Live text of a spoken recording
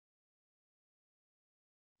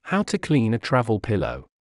How to clean a travel pillow.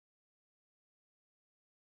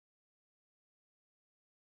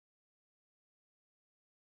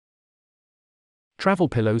 Travel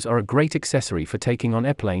pillows are a great accessory for taking on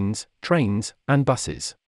airplanes, trains, and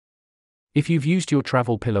buses. If you've used your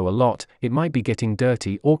travel pillow a lot, it might be getting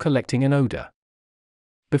dirty or collecting an odor.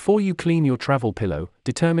 Before you clean your travel pillow,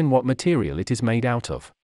 determine what material it is made out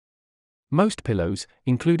of. Most pillows,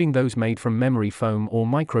 including those made from memory foam or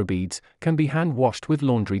microbeads, can be hand-washed with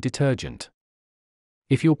laundry detergent.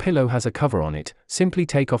 If your pillow has a cover on it, simply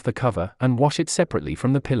take off the cover and wash it separately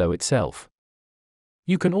from the pillow itself.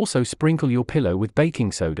 You can also sprinkle your pillow with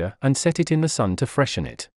baking soda and set it in the sun to freshen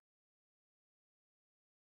it.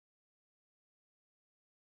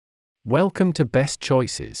 Welcome to Best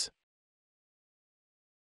Choices.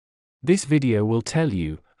 This video will tell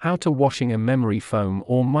you how to washing a memory foam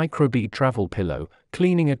or microbead travel pillow,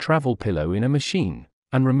 cleaning a travel pillow in a machine,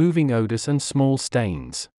 and removing odors and small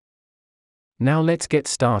stains. Now let's get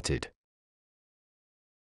started.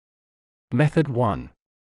 Method 1.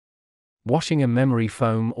 Washing a memory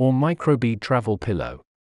foam or microbead travel pillow.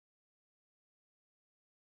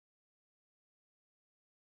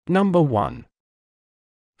 Number 1.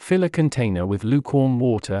 Fill a container with lukewarm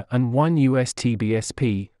water and 1 US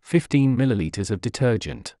TBSP, 15 milliliters of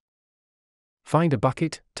detergent. Find a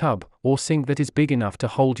bucket, tub, or sink that is big enough to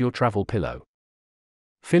hold your travel pillow.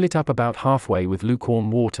 Fill it up about halfway with lukewarm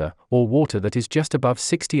water, or water that is just above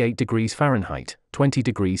 68 degrees Fahrenheit, 20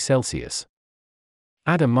 degrees Celsius.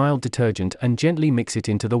 Add a mild detergent and gently mix it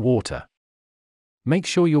into the water. Make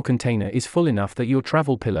sure your container is full enough that your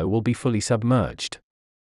travel pillow will be fully submerged.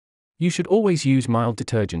 You should always use mild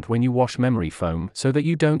detergent when you wash memory foam so that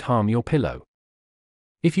you don't harm your pillow.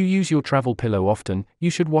 If you use your travel pillow often, you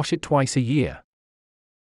should wash it twice a year.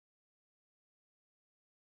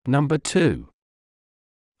 Number 2.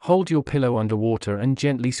 Hold your pillow underwater and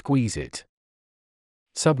gently squeeze it.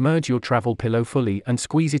 Submerge your travel pillow fully and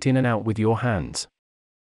squeeze it in and out with your hands.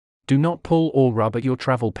 Do not pull or rub at your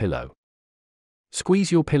travel pillow.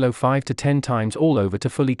 Squeeze your pillow 5 to 10 times all over to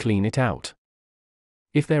fully clean it out.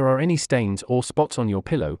 If there are any stains or spots on your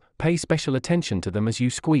pillow, pay special attention to them as you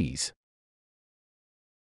squeeze.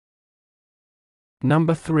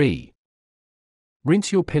 Number 3.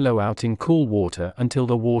 Rinse your pillow out in cool water until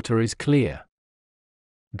the water is clear.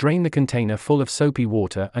 Drain the container full of soapy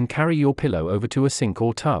water and carry your pillow over to a sink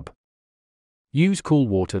or tub. Use cool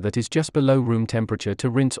water that is just below room temperature to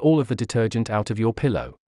rinse all of the detergent out of your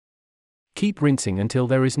pillow. Keep rinsing until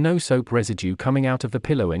there is no soap residue coming out of the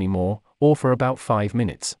pillow anymore, or for about 5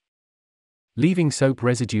 minutes. Leaving soap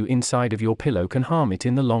residue inside of your pillow can harm it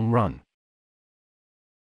in the long run.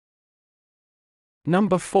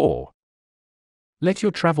 Number 4. Let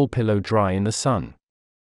your travel pillow dry in the sun.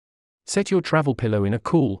 Set your travel pillow in a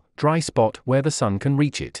cool, dry spot where the sun can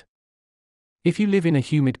reach it. If you live in a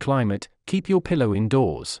humid climate, keep your pillow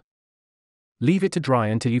indoors. Leave it to dry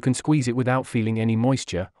until you can squeeze it without feeling any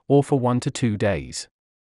moisture, or for 1 to 2 days.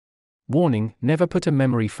 Warning: never put a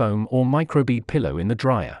memory foam or microbead pillow in the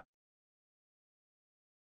dryer.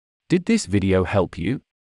 Did this video help you?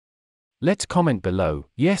 Let's comment below,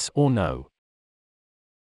 yes or no.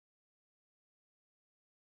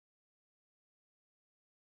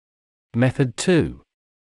 Method 2.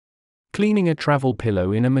 Cleaning a travel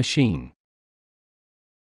pillow in a machine.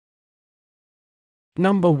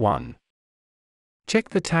 Number 1. Check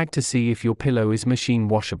the tag to see if your pillow is machine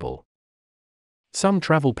washable. Some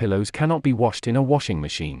travel pillows cannot be washed in a washing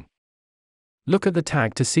machine. Look at the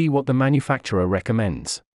tag to see what the manufacturer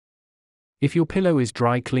recommends. If your pillow is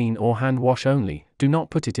dry clean or hand wash only, do not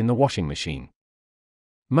put it in the washing machine.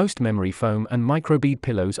 Most memory foam and microbead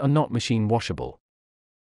pillows are not machine washable.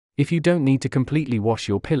 If you don't need to completely wash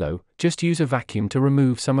your pillow, just use a vacuum to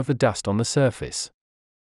remove some of the dust on the surface.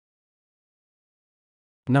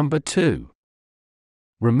 Number 2.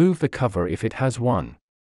 Remove the cover if it has one.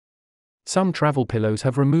 Some travel pillows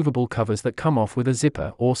have removable covers that come off with a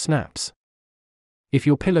zipper or snaps. If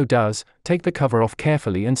your pillow does, take the cover off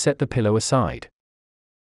carefully and set the pillow aside.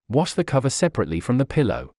 Wash the cover separately from the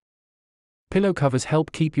pillow. Pillow covers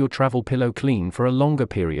help keep your travel pillow clean for a longer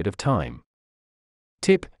period of time.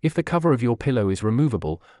 Tip: if the cover of your pillow is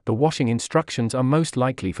removable, the washing instructions are most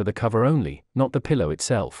likely for the cover only, not the pillow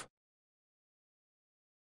itself.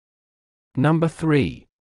 Number 3.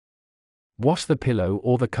 Wash the pillow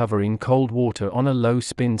or the cover in cold water on a low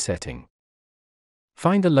spin setting.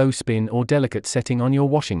 Find a low spin or delicate setting on your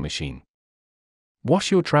washing machine. Wash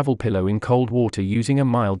your travel pillow in cold water using a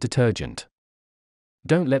mild detergent.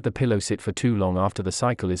 Don't let the pillow sit for too long after the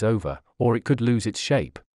cycle is over, or it could lose its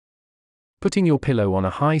shape. Putting your pillow on a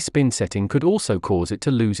high spin setting could also cause it to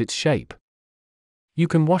lose its shape. You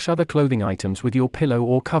can wash other clothing items with your pillow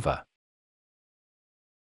or cover.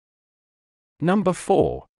 Number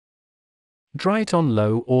 4. Dry it on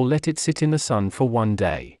low or let it sit in the sun for 1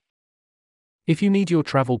 day. If you need your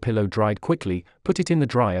travel pillow dried quickly, put it in the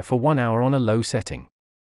dryer for 1 hour on a low setting.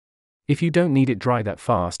 If you don't need it dry that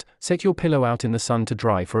fast, set your pillow out in the sun to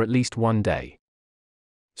dry for at least 1 day.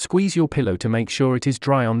 Squeeze your pillow to make sure it is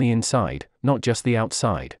dry on the inside, not just the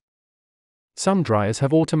outside. Some dryers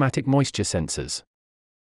have automatic moisture sensors.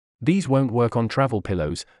 These won't work on travel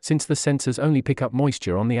pillows, since the sensors only pick up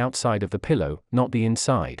moisture on the outside of the pillow, not the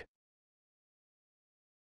inside.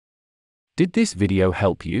 Did this video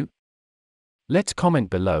help you? Let's comment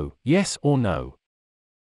below, yes or no.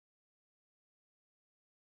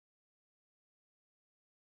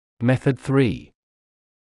 Method 3.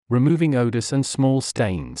 Removing odors and small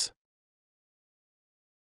stains.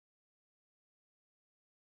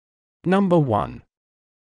 Number 1.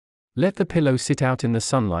 Let the pillow sit out in the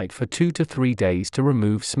sunlight for 2 to 3 days to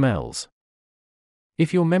remove smells.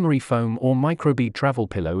 If your memory foam or microbead travel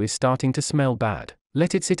pillow is starting to smell bad,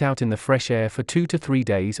 let it sit out in the fresh air for 2 to 3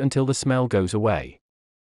 days until the smell goes away.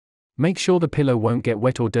 Make sure the pillow won't get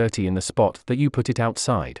wet or dirty in the spot that you put it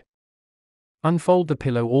outside. Unfold the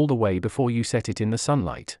pillow all the way before you set it in the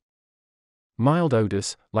sunlight. Mild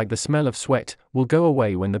odors, like the smell of sweat, will go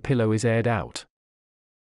away when the pillow is aired out.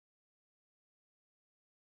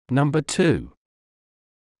 Number 2.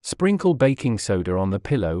 Sprinkle baking soda on the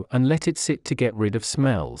pillow and let it sit to get rid of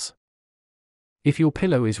smells. If your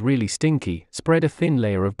pillow is really stinky, spread a thin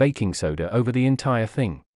layer of baking soda over the entire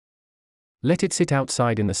thing. Let it sit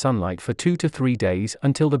outside in the sunlight for 2 to 3 days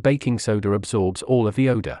until the baking soda absorbs all of the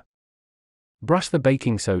odor. Brush the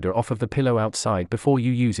baking soda off of the pillow outside before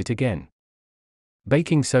you use it again.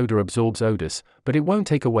 Baking soda absorbs odors, but it won't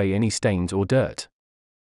take away any stains or dirt.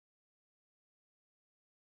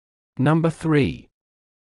 Number 3.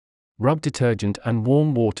 Rub detergent and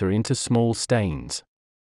warm water into small stains.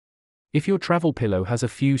 If your travel pillow has a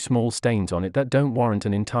few small stains on it that don't warrant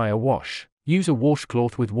an entire wash, use a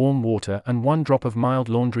washcloth with warm water and 1 drop of mild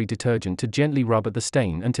laundry detergent to gently rub at the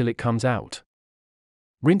stain until it comes out.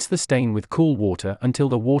 Rinse the stain with cool water until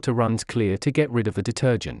the water runs clear to get rid of the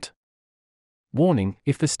detergent. Warning: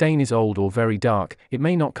 if the stain is old or very dark, it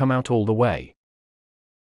may not come out all the way.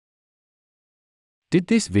 Did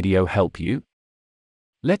this video help you?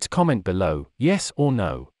 Let's comment below, yes or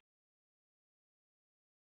no.